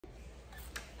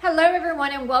Hello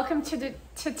everyone and welcome to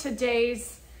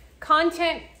today's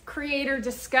content creator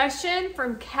discussion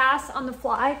from Cass on the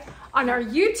Fly on our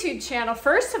YouTube channel.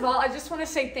 First of all, I just want to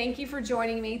say thank you for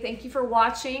joining me. Thank you for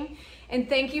watching and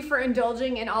thank you for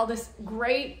indulging in all this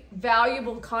great,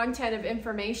 valuable content of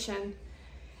information.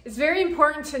 It's very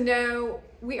important to know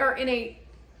we are in a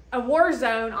war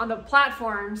zone on the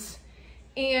platforms,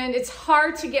 and it's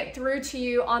hard to get through to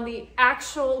you on the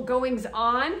actual goings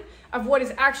on of what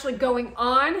is actually going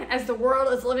on as the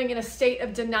world is living in a state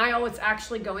of denial what's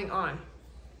actually going on.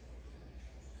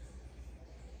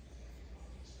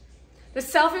 The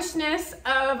selfishness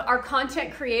of our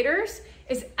content creators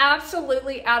is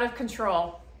absolutely out of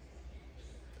control.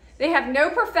 They have no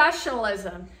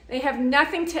professionalism. They have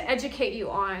nothing to educate you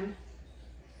on.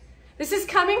 This is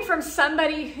coming from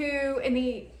somebody who in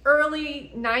the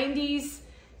early 90s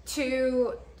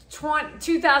to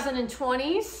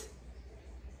 2020s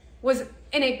was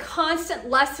in a constant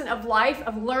lesson of life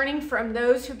of learning from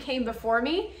those who came before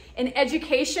me in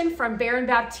education, from Baron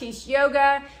Baptiste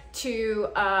yoga to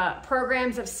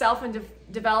programs of self and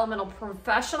developmental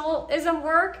professionalism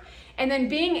work, and then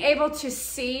being able to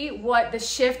see what the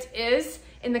shift is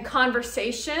in the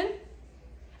conversation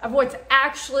of what's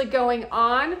actually going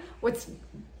on,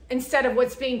 instead of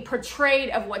what's being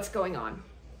portrayed of what's going on.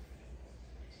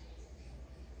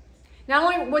 Not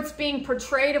only what's being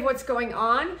portrayed of what's going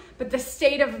on, but the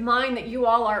state of mind that you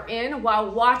all are in while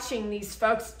watching these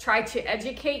folks try to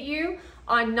educate you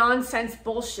on nonsense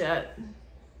bullshit.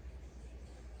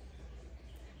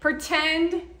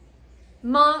 Pretend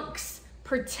monks,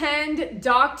 pretend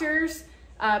doctors,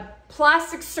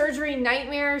 plastic surgery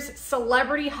nightmares,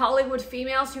 celebrity Hollywood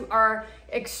females who are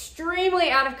extremely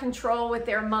out of control with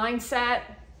their mindset.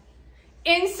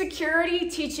 Insecurity,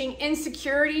 teaching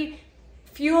insecurity,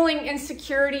 fueling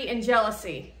insecurity and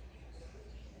jealousy.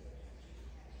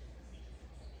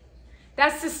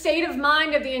 That's the state of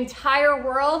mind of the entire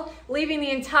world, leaving the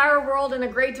entire world in a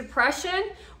Great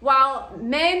Depression, while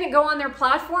men go on their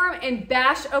platform and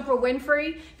bash Oprah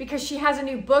Winfrey because she has a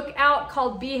new book out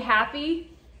called Be Happy.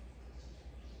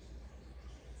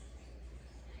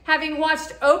 Having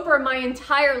watched Oprah my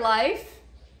entire life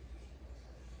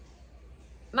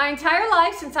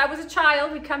since I was a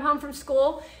child, we'd come home from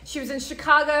school. She was in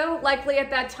Chicago, likely at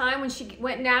that time when she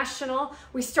went national.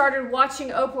 We started watching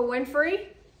Oprah Winfrey.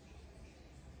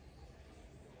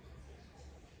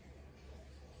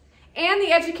 And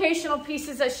the educational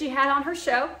pieces that she had on her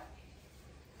show.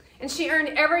 And she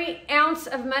earned every ounce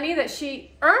of money that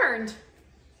she earned.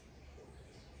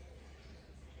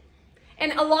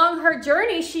 And along her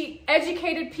journey, she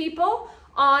educated people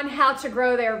on how to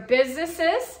grow their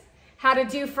businesses, how to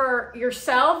do for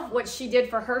yourself what she did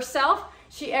for herself.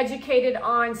 She educated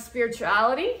on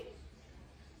spirituality.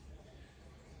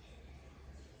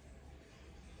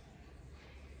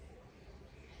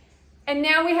 And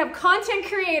now we have content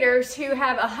creators who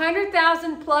have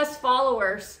 100,000 plus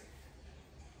followers,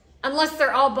 unless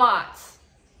they're all bots,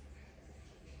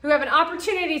 who have an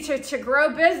opportunity to grow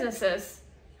businesses.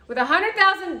 With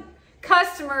 100,000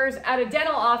 customers at a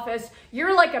dental office,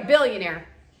 you're like a billionaire.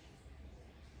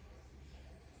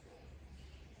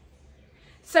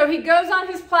 So he goes on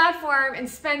his platform and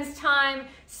spends time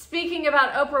speaking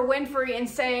about Oprah Winfrey and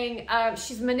saying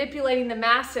she's manipulating the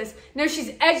masses. No,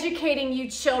 she's educating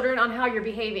you children on how you're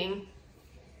behaving.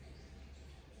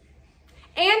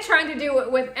 And trying to do it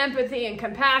with empathy and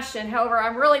compassion. However,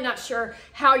 I'm really not sure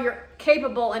how you're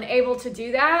capable and able to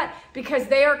do that because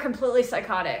they are completely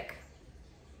psychotic.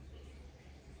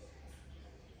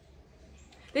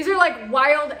 These are like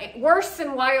worse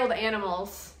than wild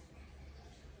animals.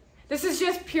 This is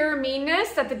just pure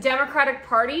meanness that the Democratic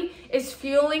Party is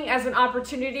fueling as an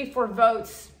opportunity for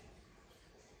votes.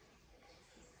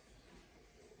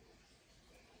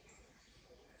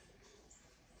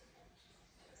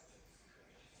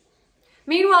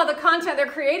 Meanwhile, the content they're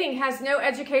creating has no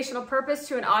educational purpose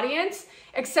to an audience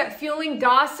except fueling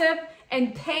gossip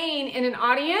and pain in an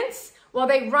audience while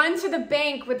they run to the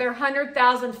bank with their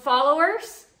 100,000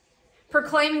 followers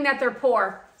proclaiming that they're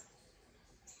poor.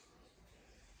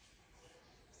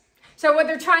 So what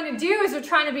they're trying to do is they're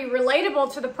trying to be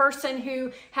relatable to the person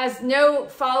who has no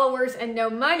followers and no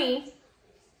money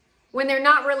when they're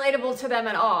not relatable to them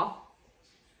at all.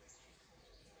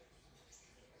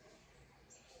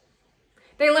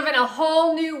 They live in a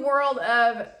whole new world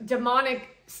of demonic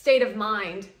state of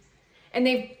mind. And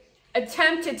they've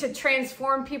attempted to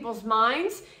transform people's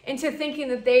minds into thinking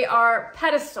that they are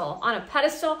on a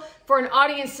pedestal for an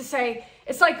audience to say,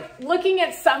 it's like looking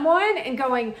at someone and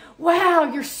going, wow,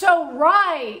 you're so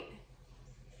right.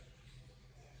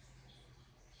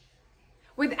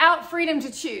 Without freedom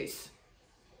to choose.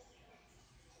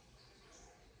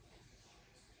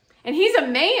 And he's a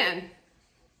man.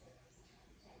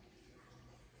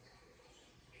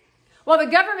 Well,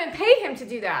 the government paid him to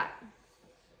do that.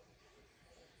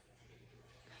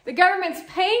 The government's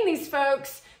paying these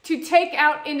folks to take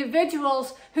out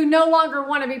individuals who no longer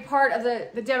want to be part of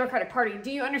the Democratic Party.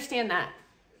 Do you understand that?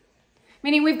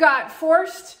 Meaning we've got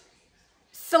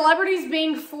celebrities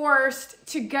being forced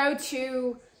to go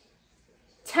to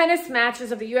tennis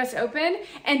matches of the U.S. Open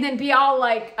and then be all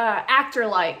like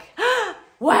actor-like.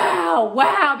 Wow,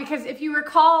 wow. Because if you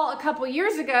recall, a couple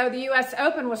years ago, the U.S.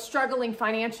 Open was struggling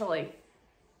financially.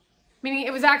 Meaning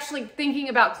it was actually thinking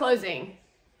about closing.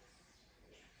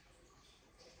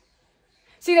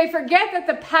 See, they forget that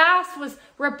the past was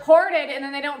reported, and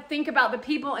then they don't think about the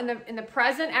people in the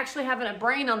present actually having a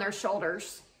brain on their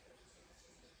shoulders.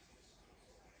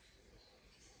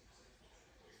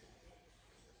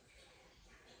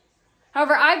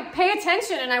 However, I pay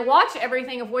attention and I watch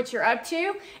everything of what you're up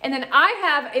to, and then I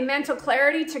have a mental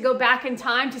clarity to go back in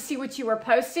time to see what you were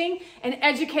posting and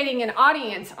educating an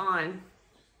audience on.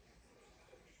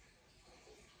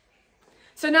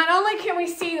 So not only can we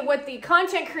see what the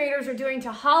content creators are doing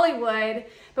to Hollywood,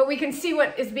 but we can see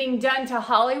what is being done to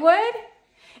Hollywood.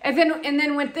 And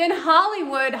then within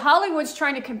Hollywood, Hollywood's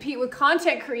trying to compete with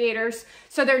content creators.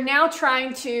 So they're now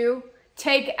trying to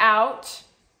take out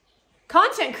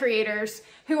content creators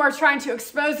who are trying to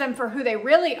expose them for who they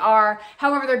really are.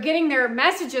 However, they're getting their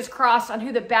messages crossed on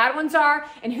who the bad ones are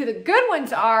and who the good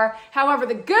ones are. However,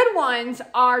 the good ones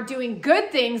are doing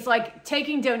good things like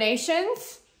taking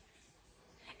donations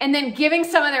and then giving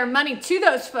some of their money to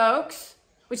those folks,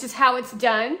 which is how it's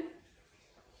done.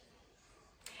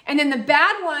 And then the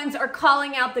bad ones are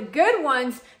calling out the good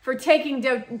ones for taking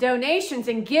donations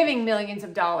and giving millions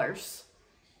of dollars.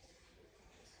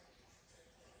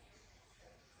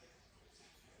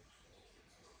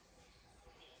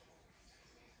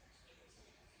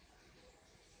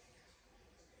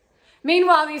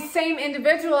 Meanwhile, these same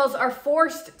individuals are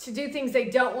forced to do things they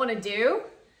don't want to do.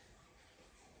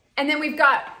 And then we've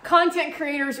got content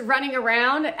creators running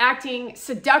around acting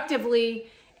seductively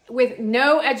with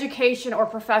no education or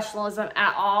professionalism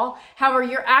at all. However,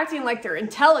 you're acting like they're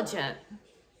intelligent.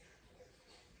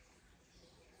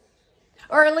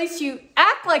 Or at least you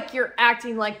act like you're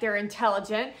acting like they're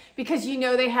intelligent because you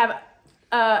know they have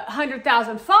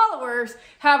 100,000 followers.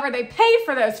 However, they pay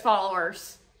for those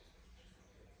followers.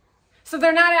 So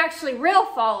they're not actually real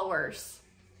followers.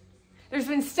 There's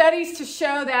been studies to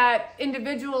show that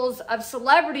individuals of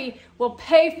celebrity will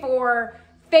pay for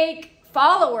fake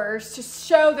followers to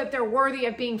show that they're worthy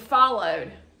of being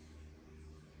followed.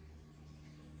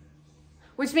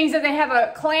 Which means that they have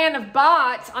a clan of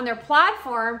bots on their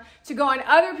platform to go on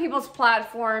other people's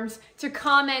platforms to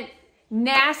comment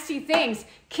nasty things.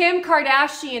 Kim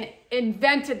Kardashian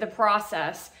invented the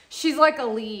process. She's like a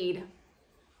lead.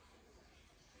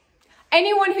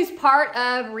 Anyone who's part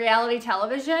of reality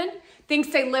television thinks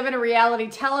they live in a reality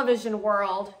television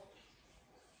world.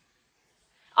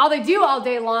 All they do all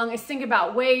day long is think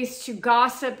about ways to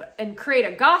gossip and create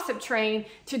a gossip train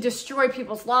to destroy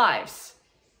people's lives.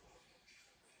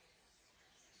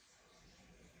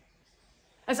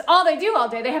 That's all they do all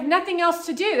day. They have nothing else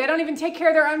to do. They don't even take care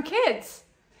of their own kids.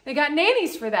 They got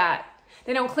nannies for that.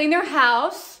 They don't clean their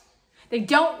house. They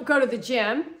don't go to the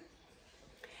gym.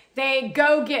 They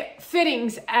go get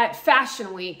fittings at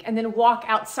Fashion Week and then walk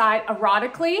outside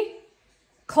erotically,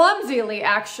 clumsily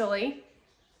actually,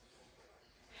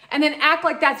 and then act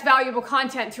like that's valuable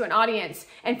content to an audience.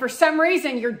 And for some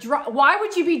reason, why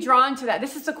would you be drawn to that?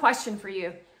 This is a question for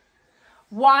you.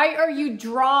 Why are you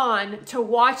drawn to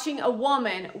watching a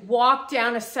woman walk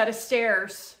down a set of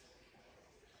stairs?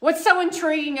 What's so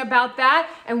intriguing about that?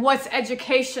 And what's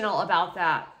educational about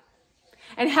that?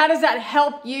 And how does that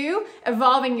help you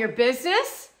evolving your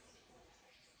business?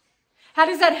 How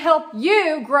does that help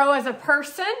you grow as a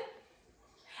person?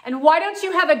 And why don't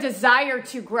you have a desire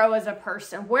to grow as a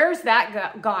person? Where's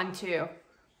that gone to?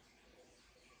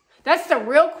 That's the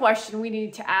real question we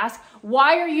need to ask.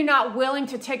 Why are you not willing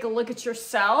to take a look at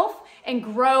yourself and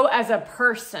grow as a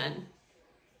person?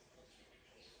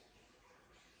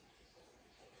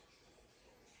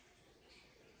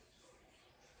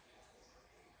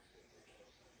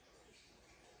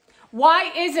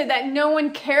 Why is it that no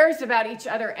one cares about each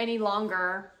other any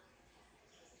longer?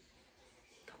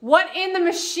 What in the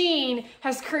machine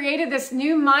has created this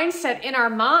new mindset in our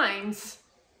minds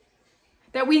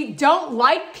that we don't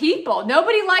like people?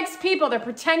 Nobody likes people. They're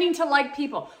pretending to like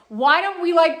people. Why don't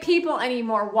we like people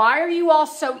anymore? Why are you all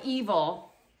so evil?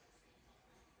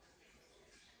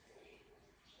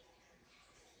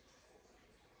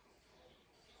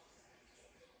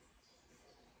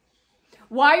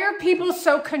 Why are people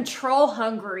so control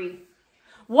hungry?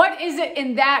 What is it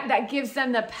in that gives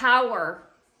them the power?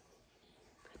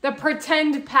 The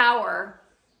pretend power.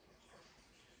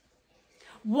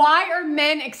 Why are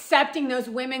men accepting those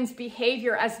women's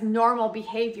behavior as normal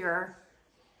behavior?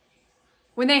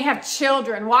 When they have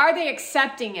children, why are they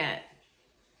accepting it?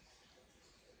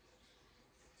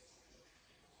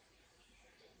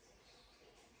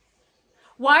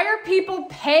 Why are people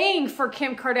paying for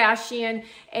Kim Kardashian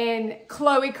and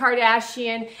Khloe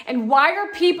Kardashian? And why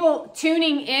are people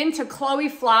tuning in to Chloe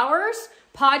Flowers'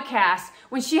 podcast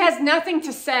when she has nothing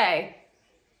to say?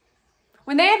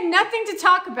 When they have nothing to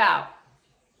talk about?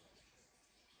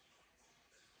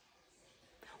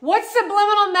 What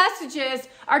subliminal messages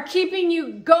are keeping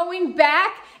you going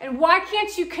back? And why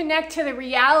can't you connect to the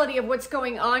reality of what's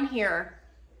going on here?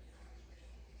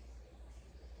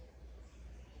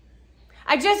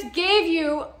 I just gave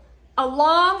you a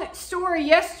long story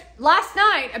last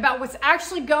night about what's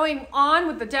actually going on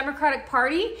with the Democratic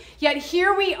Party, yet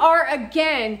here we are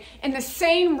again in the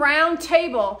same round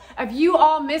table of you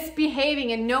all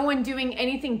misbehaving and no one doing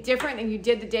anything different than you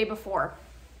did the day before.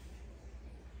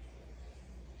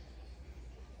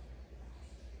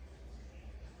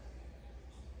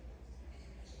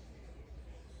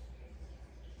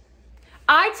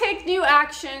 I take new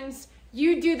actions,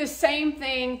 you do the same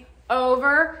thing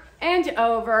over and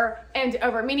over and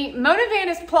over. Meaning, Mona Van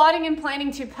is plotting and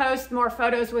planning to post more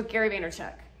photos with Gary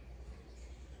Vaynerchuk.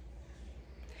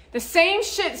 The same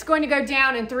shit's going to go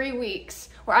down in 3 weeks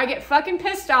where I get fucking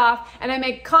pissed off and I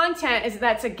make content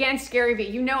that's against Gary V.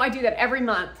 You know I do that every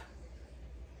month.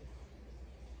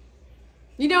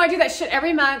 You know I do that shit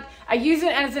every month. I use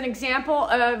it as an example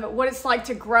of what it's like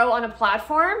to grow on a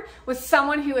platform with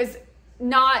someone who is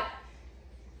not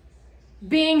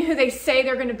being who they say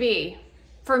they're going to be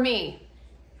for me.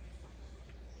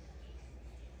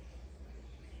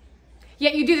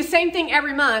 Yet you do the same thing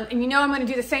every month, and you know I'm going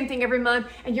to do the same thing every month,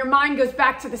 and your mind goes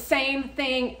back to the same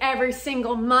thing every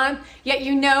single month. Yet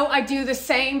you know I do the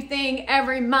same thing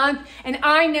every month, and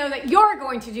I know that you're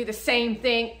going to do the same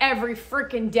thing every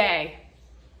freaking day.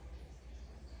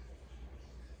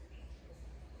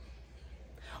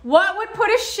 What would put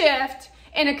a shift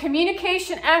in a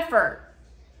communication effort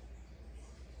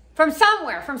from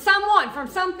somewhere, from someone, from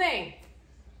something?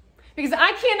 Because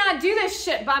I cannot do this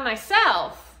shit by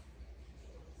myself.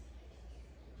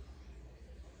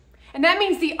 And that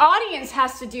means the audience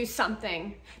has to do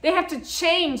something. They have to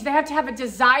change. They have to have a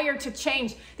desire to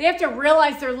change. They have to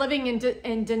realize they're living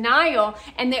in denial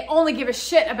and they only give a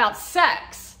shit about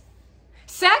sex.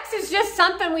 Sex is just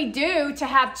something we do to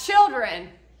have children.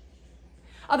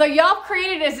 Although y'all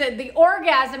created as the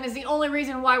orgasm is the only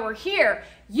reason why we're here.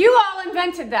 You all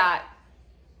invented that.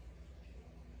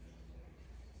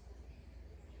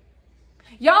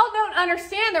 Y'all don't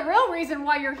understand the real reason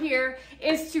why you're here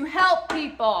is to help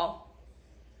people.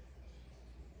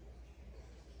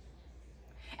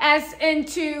 As in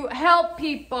to help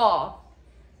people.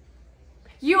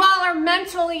 You all are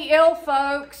mentally ill,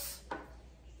 folks.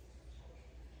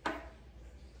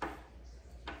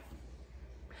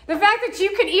 The fact that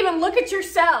you could even look at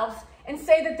yourselves and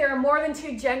say that there are more than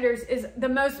two genders is the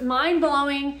most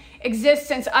mind-blowing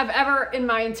existence I've ever, in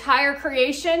my entire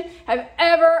creation, have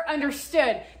ever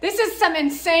understood. This is some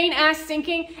insane ass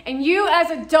thinking, and you as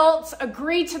adults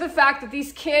agree to the fact that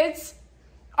these kids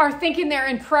are thinking they're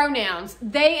in pronouns.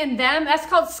 They and them, that's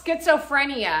called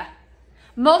schizophrenia.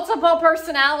 Multiple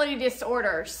personality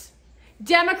disorders.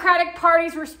 Democratic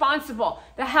Party's responsible.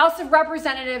 The House of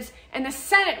Representatives and the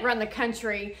Senate run the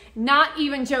country, not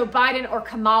even Joe Biden or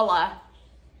Kamala.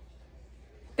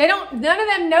 None of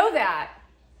them know that.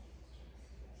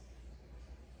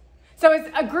 So it's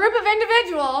a group of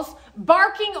individuals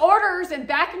barking orders and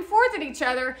back and forth at each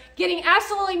other, getting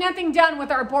absolutely nothing done with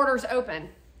our borders open.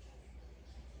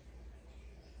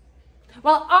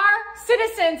 While our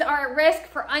citizens are at risk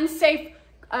for unsafe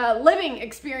living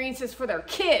experiences for their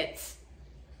kids.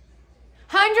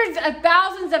 Hundreds of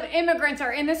thousands of immigrants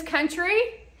are in this country,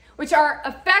 which are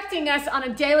affecting us on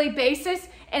a daily basis,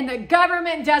 and the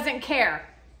government doesn't care.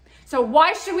 So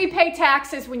why should we pay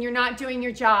taxes when you're not doing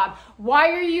your job?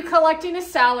 Why are you collecting a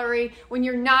salary when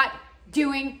you're not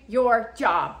doing your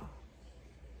job?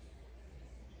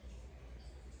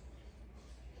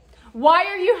 Why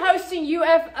are you hosting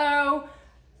UFO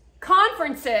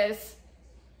conferences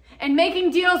and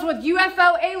making deals with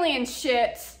UFO alien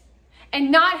shit and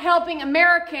not helping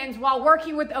Americans while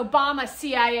working with Obama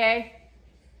CIA?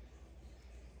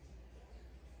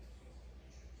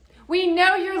 We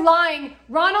know you're lying.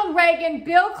 Ronald Reagan,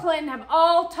 Bill Clinton have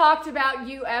all talked about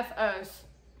UFOs.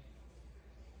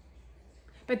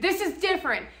 But this is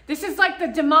different. This is like the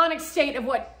demonic state of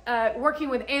what working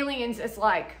with aliens is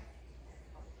like.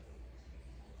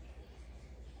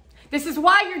 This is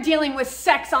why you're dealing with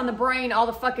sex on the brain all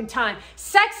the fucking time.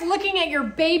 Sex looking at your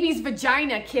baby's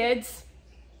vagina, kids.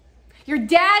 Your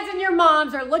dads and your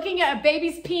moms are looking at a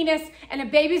baby's penis and a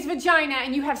baby's vagina,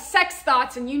 and you have sex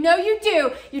thoughts, and you know you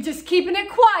do. You're just keeping it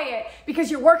quiet because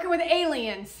you're working with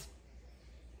aliens.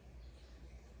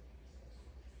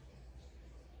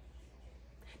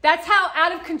 That's how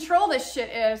out of control this shit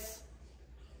is.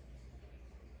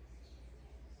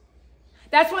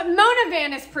 That's what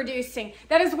Monavan is producing.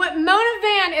 That is what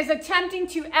Monavan is attempting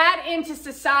to add into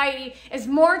society, is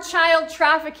more child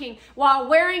trafficking while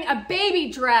wearing a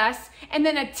baby dress and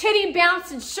then a titty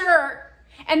bouncing shirt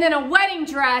and then a wedding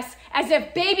dress as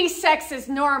if baby sex is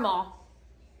normal.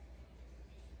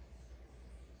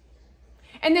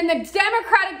 And then the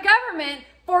Democratic government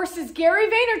forces Gary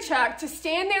Vaynerchuk to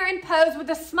stand there and pose with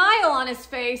a smile on his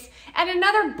face at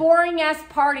another boring ass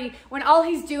party when all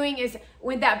he's doing is,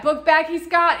 with that book bag he's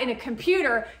got, in a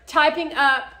computer, typing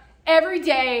up every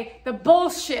day the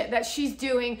bullshit that she's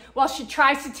doing while she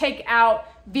tries to take out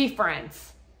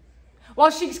VFriends,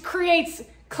 while she creates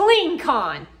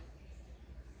CleanCon.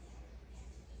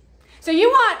 So you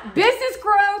want business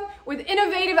growth with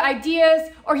innovative ideas,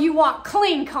 or you want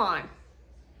CleanCon?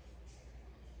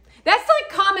 That's like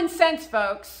common sense,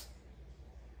 folks.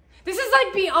 This is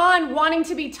like beyond wanting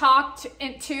to be talked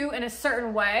to in a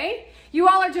certain way. You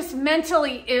all are just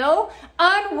mentally ill,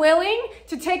 unwilling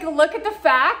to take a look at the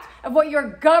fact of what your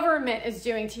government is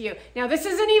doing to you. Now, this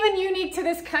isn't even unique to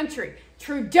this country.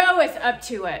 Trudeau is up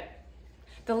to it.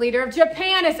 The leader of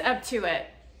Japan is up to it.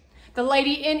 The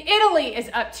lady in Italy is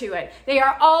up to it. They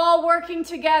are all working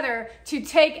together to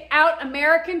take out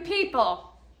American people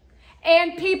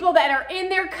and people that are in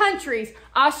their countries.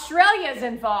 Australia's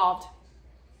involved.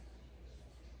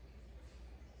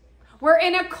 We're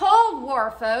in a Cold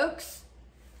War, folks.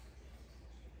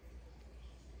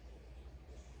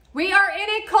 We are in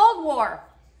a Cold War.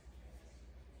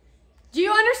 Do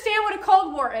you understand what a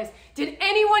Cold War is? Did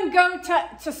anyone go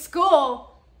to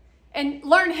school and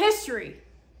learn history?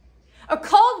 A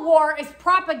Cold War is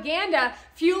propaganda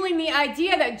fueling the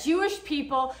idea that Jewish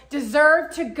people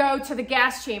deserve to go to the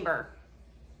gas chamber.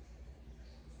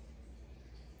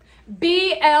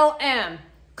 BLM,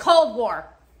 Cold War.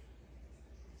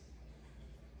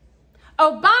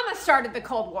 Obama started the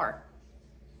Cold War.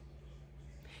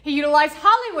 He utilized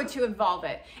Hollywood to involve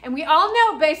it. And we all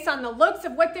know, based on the looks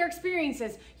of what their experience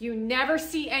is, you never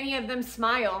see any of them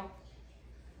smile.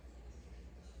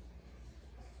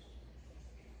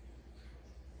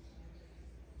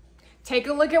 Take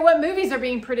a look at what movies are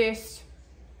being produced.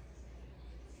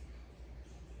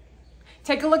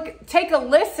 Take a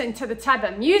listen to the type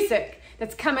of music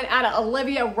that's coming out of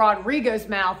Olivia Rodrigo's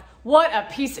mouth. What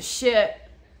a piece of shit.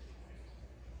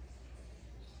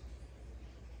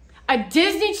 A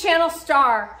Disney Channel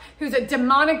star who's a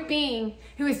demonic being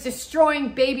who is destroying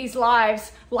babies'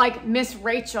 lives like Miss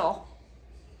Rachel.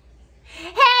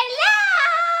 Hello!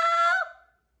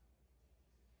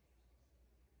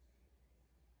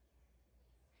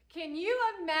 Can you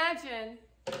imagine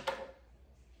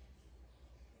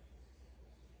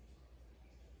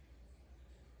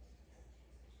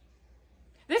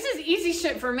this is easy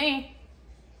shit for me.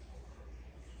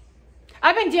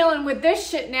 I've been dealing with this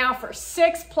shit now for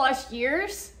 6+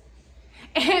 years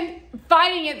and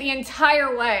fighting it the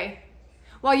entire way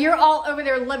while you're all over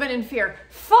there living in fear.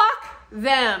 Fuck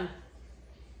them.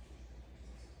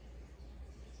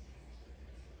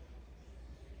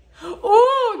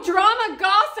 Ooh, drama,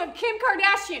 gossip, Kim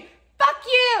Kardashian. Fuck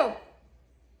you.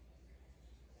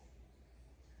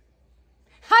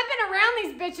 I've been around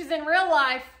these bitches in real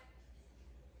life.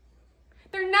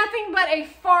 They're nothing but a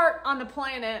fart on the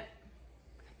planet.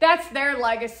 That's their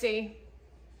legacy.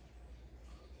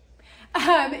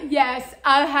 Yes,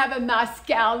 I'll have a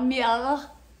Moscow meal.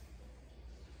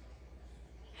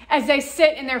 As they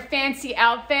sit in their fancy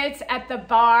outfits at the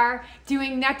bar,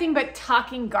 doing nothing but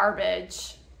talking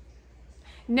garbage.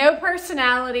 No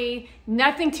personality,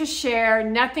 nothing to share,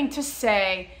 nothing to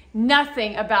say,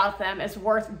 nothing about them is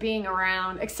worth being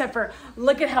around, except for,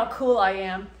 look at how cool I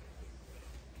am.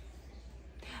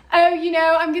 Oh, you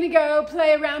know, I'm going to go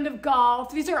play a round of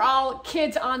golf. These are all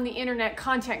kids on the internet,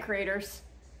 content creators.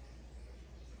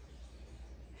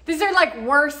 These are like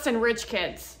worse than rich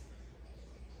kids.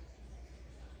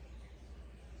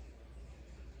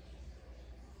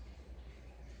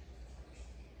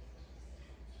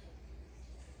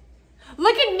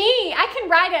 Look at me. I can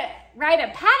ride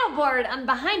a paddleboard on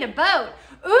behind a boat.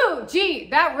 Ooh, gee,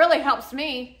 that really helps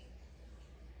me.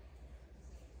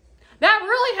 That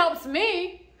really helps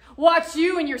me. Watch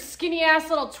you and your skinny ass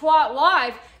little twat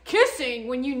wife kissing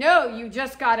when you know you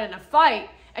just got in a fight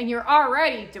and you're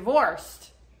already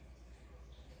divorced.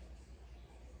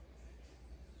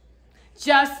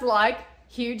 Just like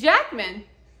Hugh Jackman.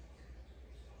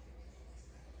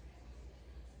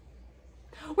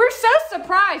 We're so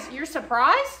surprised. You're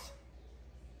surprised?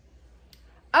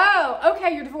 Oh,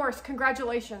 okay, you're divorced.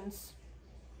 Congratulations.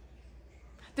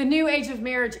 The new age of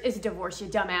marriage is divorce, you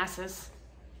dumbasses.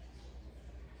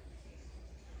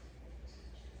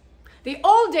 The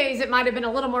old days, it might have been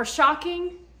a little more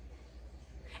shocking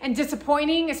and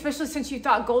disappointing, especially since you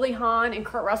thought Goldie Hawn and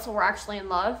Kurt Russell were actually in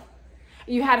love.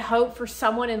 You had hope for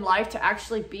someone in life to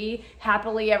actually be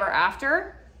happily ever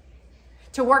after,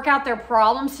 to work out their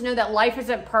problems, to know that life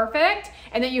isn't perfect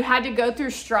and that you had to go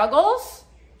through struggles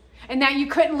and that you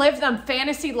couldn't live the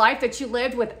fantasy life that you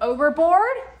lived with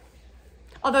Overboard.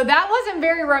 Although that wasn't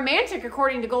very romantic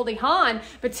according to Goldie Hawn,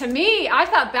 but to me, I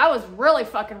thought that was really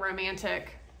fucking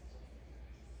romantic.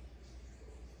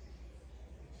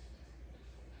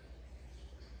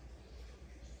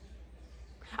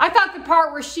 I thought the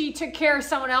part where she took care of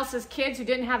someone else's kids who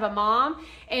didn't have a mom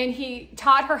and he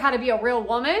taught her how to be a real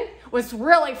woman was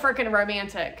really freaking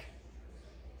romantic.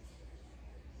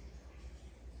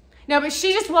 No, but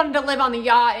she just wanted to live on the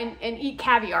yacht and eat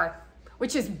caviar,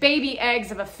 which is baby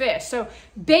eggs of a fish. So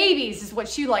babies is what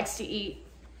she likes to eat.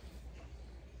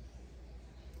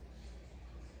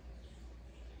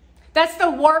 That's the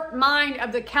warped mind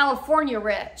of the California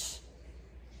rich,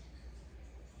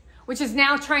 which is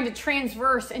now trying to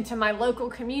transverse into my local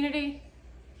community.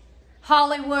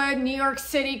 Hollywood, New York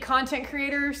City content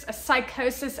creators, a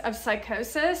psychosis of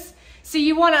psychosis. So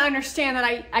you want to understand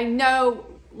that I know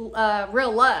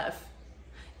real love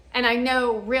and I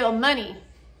know real money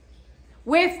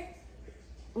with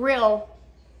real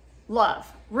love.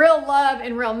 Real love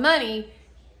and real money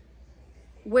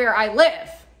where I live.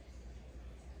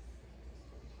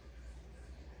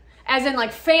 As in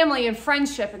like family and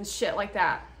friendship and shit like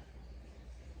that.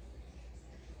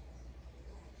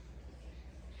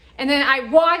 And then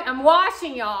I'm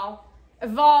watching y'all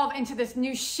evolve into this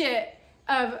new shit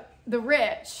of the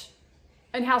rich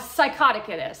and how psychotic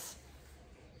it is.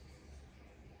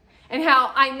 And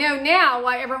how I know now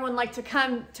why everyone liked to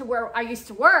come to where I used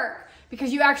to work,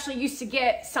 because you actually used to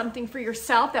get something for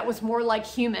yourself that was more like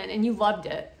human and you loved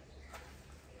it.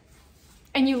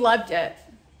 And you loved it.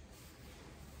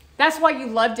 That's why you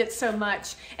loved it so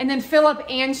much. And then Philip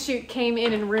Anschutz came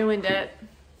in and ruined it.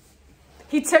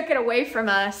 He took it away from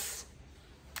us.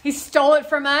 He stole it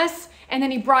from us, and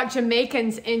then he brought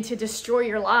Jamaicans in to destroy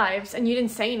your lives, and you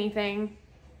didn't say anything.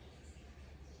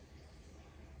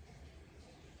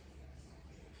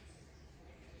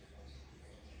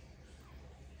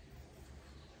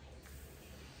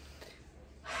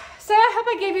 So I hope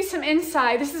I gave you some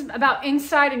insight. This is about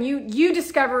insight and you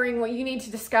discovering what you need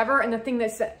to discover and the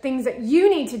things that you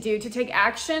need to do to take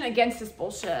action against this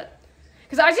bullshit.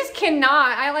 Because I just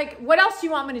cannot. What else do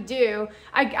you want me to do?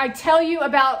 I tell you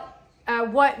about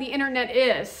what the internet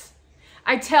is.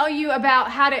 I tell you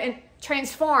about how to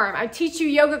transform. I teach you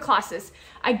yoga classes.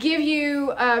 I give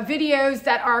you videos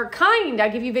that are kind. I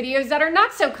give you videos that are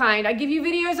not so kind. I give you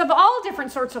videos of all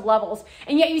different sorts of levels.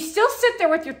 And yet you still sit there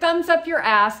with your thumbs up your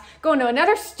ass, going to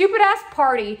another stupid ass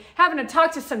party, having to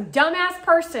talk to some dumbass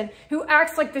person who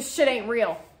acts like this shit ain't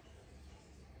real.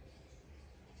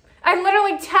 I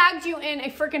literally tagged you in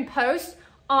a freaking post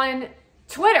on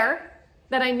Twitter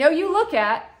that I know you look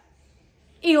at,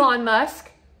 Elon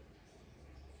Musk.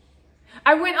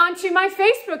 I went onto my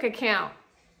Facebook account.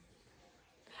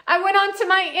 I went onto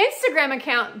my Instagram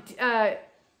account,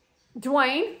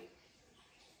 Dwayne.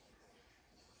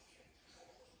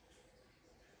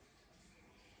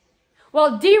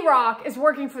 Well, D-Rock is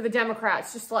working for the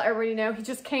Democrats, just to let everybody know. He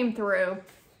just came through.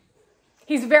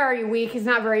 He's very weak. He's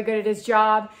not very good at his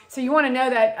job. So you want to know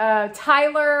that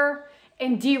Tyler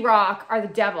and D-Rock are the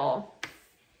devil.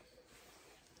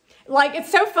 Like,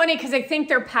 it's so funny because they think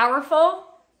they're powerful,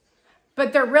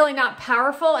 but they're really not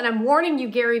powerful. And I'm warning you,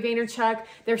 Gary Vaynerchuk,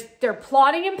 they're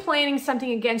plotting and planning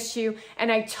something against you.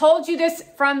 And I told you this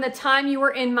from the time you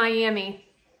were in Miami.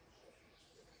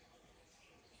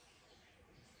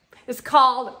 It's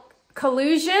called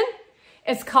collusion.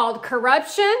 It's called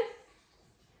corruption.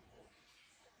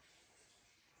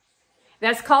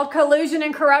 That's called collusion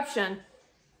and corruption.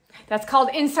 That's called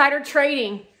insider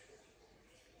trading.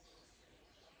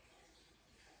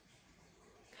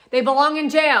 They belong in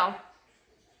jail.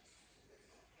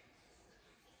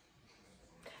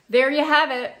 There you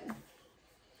have it.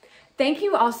 Thank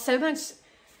you all so much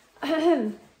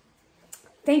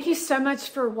Thank you so much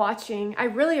for watching. I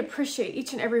really appreciate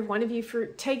each and every one of you for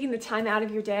taking the time out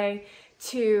of your day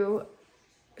to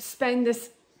spend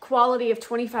this quality of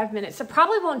 25 minutes. I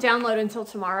probably won't download until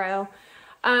tomorrow.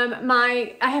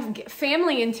 I have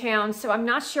family in town, so I'm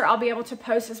not sure I'll be able to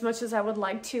post as much as I would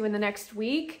like to in the next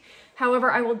week.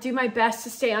 However, I will do my best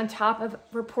to stay on top of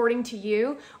reporting to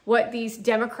you what these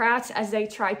Democrats, as they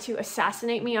try to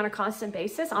assassinate me on a constant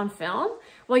basis on film,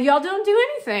 well, y'all don't do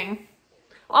anything.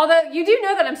 Although you do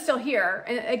know that I'm still here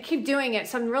and I keep doing it,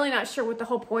 so I'm really not sure what the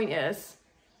whole point is.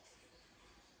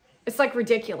 It's like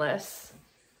ridiculous.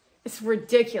 It's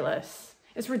ridiculous.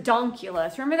 It's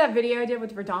redonkulous. Remember that video I did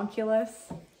with redonkulous?